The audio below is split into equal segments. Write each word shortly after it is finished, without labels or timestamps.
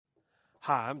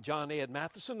Hi, I'm John Ed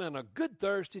Matheson, and a good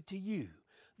Thursday to you.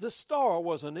 The star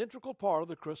was an integral part of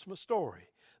the Christmas story.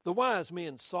 The wise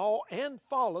men saw and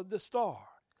followed the star.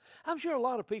 I'm sure a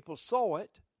lot of people saw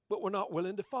it, but were not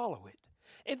willing to follow it.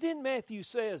 And then Matthew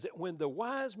says that when the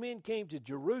wise men came to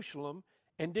Jerusalem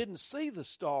and didn't see the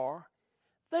star,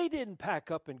 they didn't pack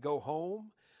up and go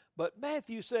home, but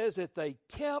Matthew says that they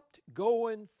kept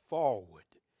going forward.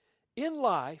 In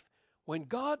life, when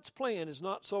God's plan is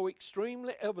not so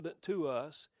extremely evident to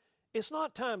us, it's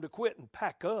not time to quit and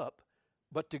pack up,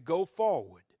 but to go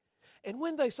forward. And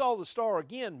when they saw the star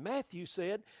again, Matthew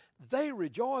said, they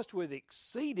rejoiced with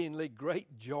exceedingly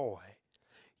great joy.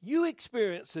 You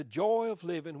experience the joy of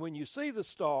living when you see the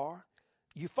star,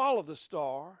 you follow the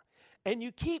star, and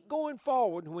you keep going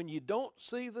forward when you don't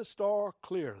see the star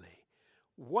clearly.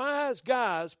 Wise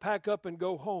guys pack up and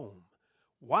go home.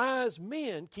 Wise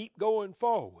men keep going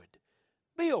forward.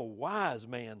 Be a wise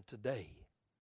man today.